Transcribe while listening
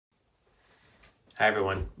Hi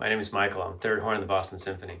everyone, my name is Michael. I'm third horn in the Boston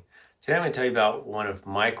Symphony. Today I'm going to tell you about one of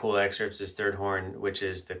my cool excerpts as third horn, which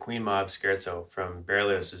is the Queen Maud Scherzo from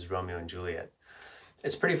Berlioz's Romeo and Juliet.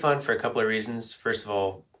 It's pretty fun for a couple of reasons. First of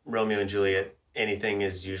all, Romeo and Juliet, anything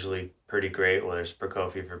is usually pretty great, whether it's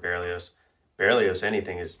Prokofiev or Berlioz. Berlioz,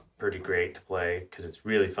 anything is pretty great to play because it's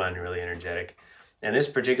really fun and really energetic. And this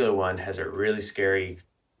particular one has a really scary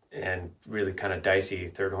and really kind of dicey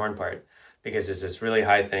third horn part because it's this really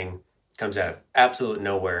high thing, comes out of absolute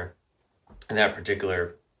nowhere in that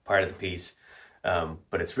particular part of the piece.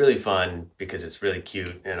 But it's really fun because it's really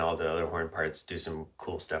cute and all the other horn parts do some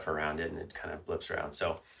cool stuff around it and it kind of blips around.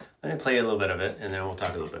 So let me play a little bit of it and then we'll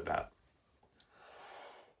talk a little bit about it.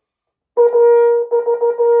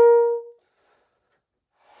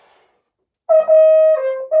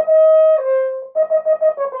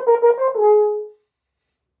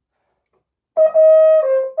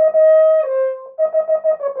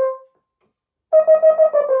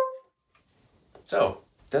 So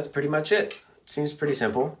that's pretty much it. Seems pretty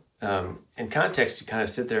simple. In context, you kind of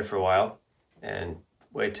sit there for a while and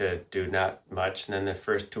wait to do not much, and then the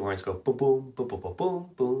first two horns go boom, boom, boom, boom, boom, boom,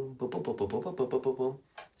 boom, boom, boom, boom, boom, boom, boom, boom, boom, boom.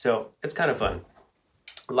 So it's kind of fun.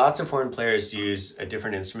 Lots of horn players use a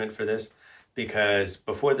different instrument for this because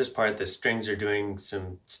before this part, the strings are doing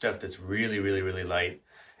some stuff that's really, really, really light,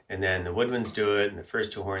 and then the woodwinds do it, and the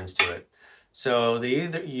first two horns do it. So they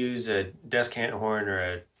either use a descant horn or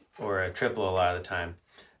a triple a lot of the time.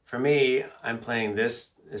 For me, I'm playing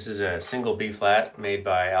this. This is a single B flat made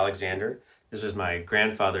by Alexander. This was my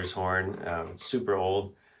grandfather's horn. It's super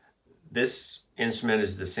old. This instrument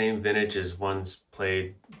is the same vintage as ones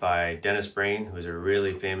played by Dennis Brain, who was a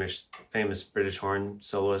really famous British horn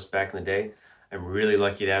soloist back in the day. I'm really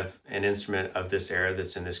lucky to have an instrument of this era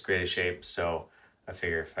that's in this great shape. So I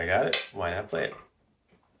figure if I got it, why not play it?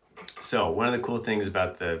 So one of the cool things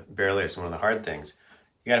about the Berlioz, one of the hard things,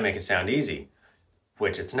 you got to make it sound easy,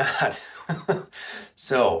 which it's not.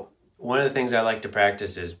 So one of the things I like to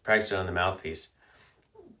practice is practice it on the mouthpiece.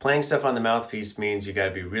 Playing stuff on the mouthpiece means you got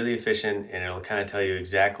to be really efficient and it'll kind of tell you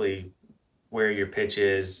exactly where your pitch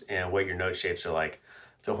is and what your note shapes are like.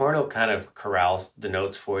 The horn will kind of corral the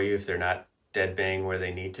notes for you if they're not dead bang where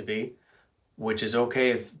they need to be, which is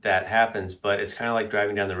okay if that happens, but it's kind of like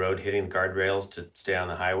driving down the road, hitting the guardrails to stay on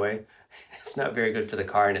the highway. It's not very good for the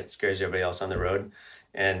car and it scares everybody else on the road.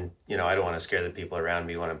 And, you know, I don't want to scare the people around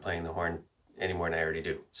me when I'm playing the horn any more than I already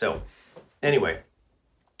do. So anyway,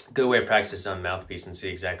 good way to practice on the mouthpiece and see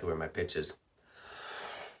exactly where my pitch is.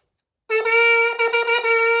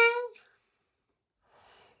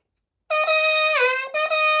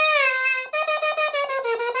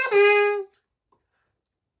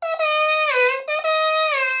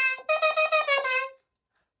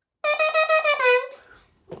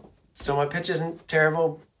 So my pitch isn't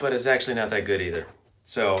terrible, but it's actually not that good either.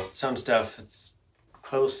 So some stuff, it's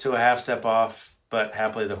close to a half step off, but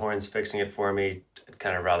happily the horn's fixing it for me. I'd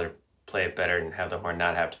kind of rather play it better and have the horn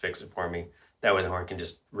not have to fix it for me. That way the horn can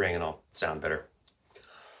just ring and I'll sound better.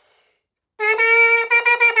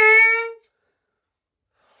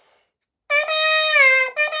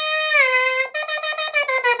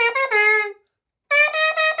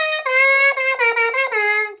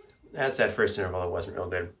 That's that first interval that wasn't real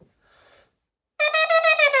good.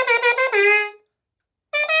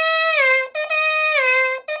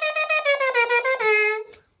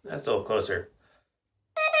 That's a little closer.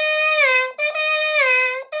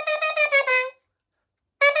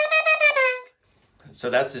 So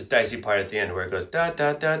that's this dicey part at the end where it goes da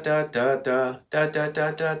da da da da da da da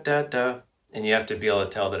da da da da, and you have to be able to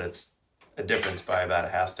tell that it's a difference by about a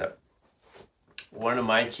half step. One of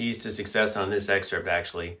my keys to success on this excerpt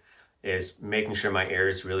actually is making sure my air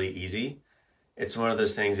is really easy. It's one of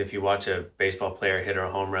those things, if you watch a baseball player hit a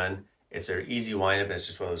home run, it's an easy windup, and it's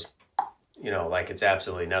just one of those, you know, like it's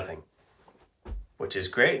absolutely nothing, which is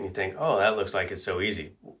great. And you think, oh, that looks like it's so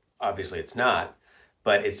easy. Obviously it's not,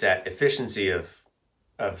 but it's that efficiency of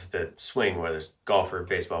the swing, whether it's golfer,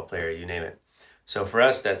 baseball player, you name it. So for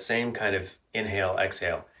us, that same kind of inhale,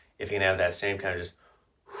 exhale, if you can have that same kind of just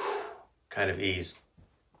kind of ease,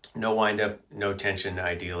 no windup, no tension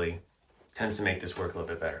ideally, tends to make this work a little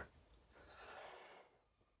bit better.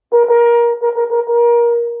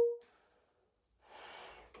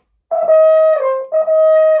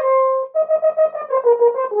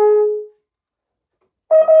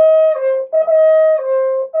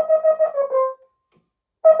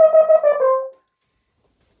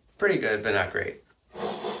 Pretty good, but not great. A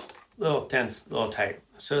little tense, a little tight.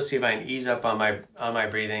 So see if I can ease up on my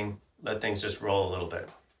breathing, let things just roll a little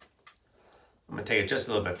bit. I'm gonna take it just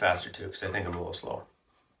a little bit faster too, because I think I'm a little slow.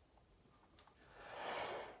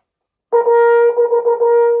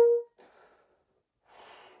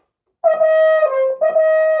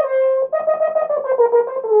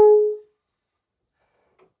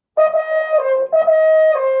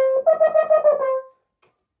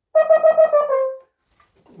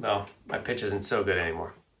 pitch isn't so good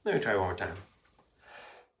anymore. Let me try one more time.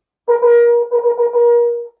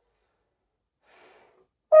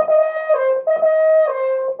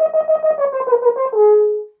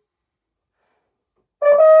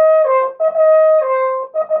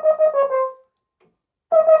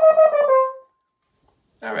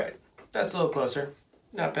 All right, that's a little closer.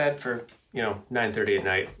 Not bad for, 9:30 at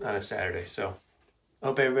night on a Saturday. So I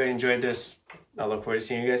hope everybody enjoyed this. I'll look forward to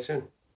seeing you guys soon.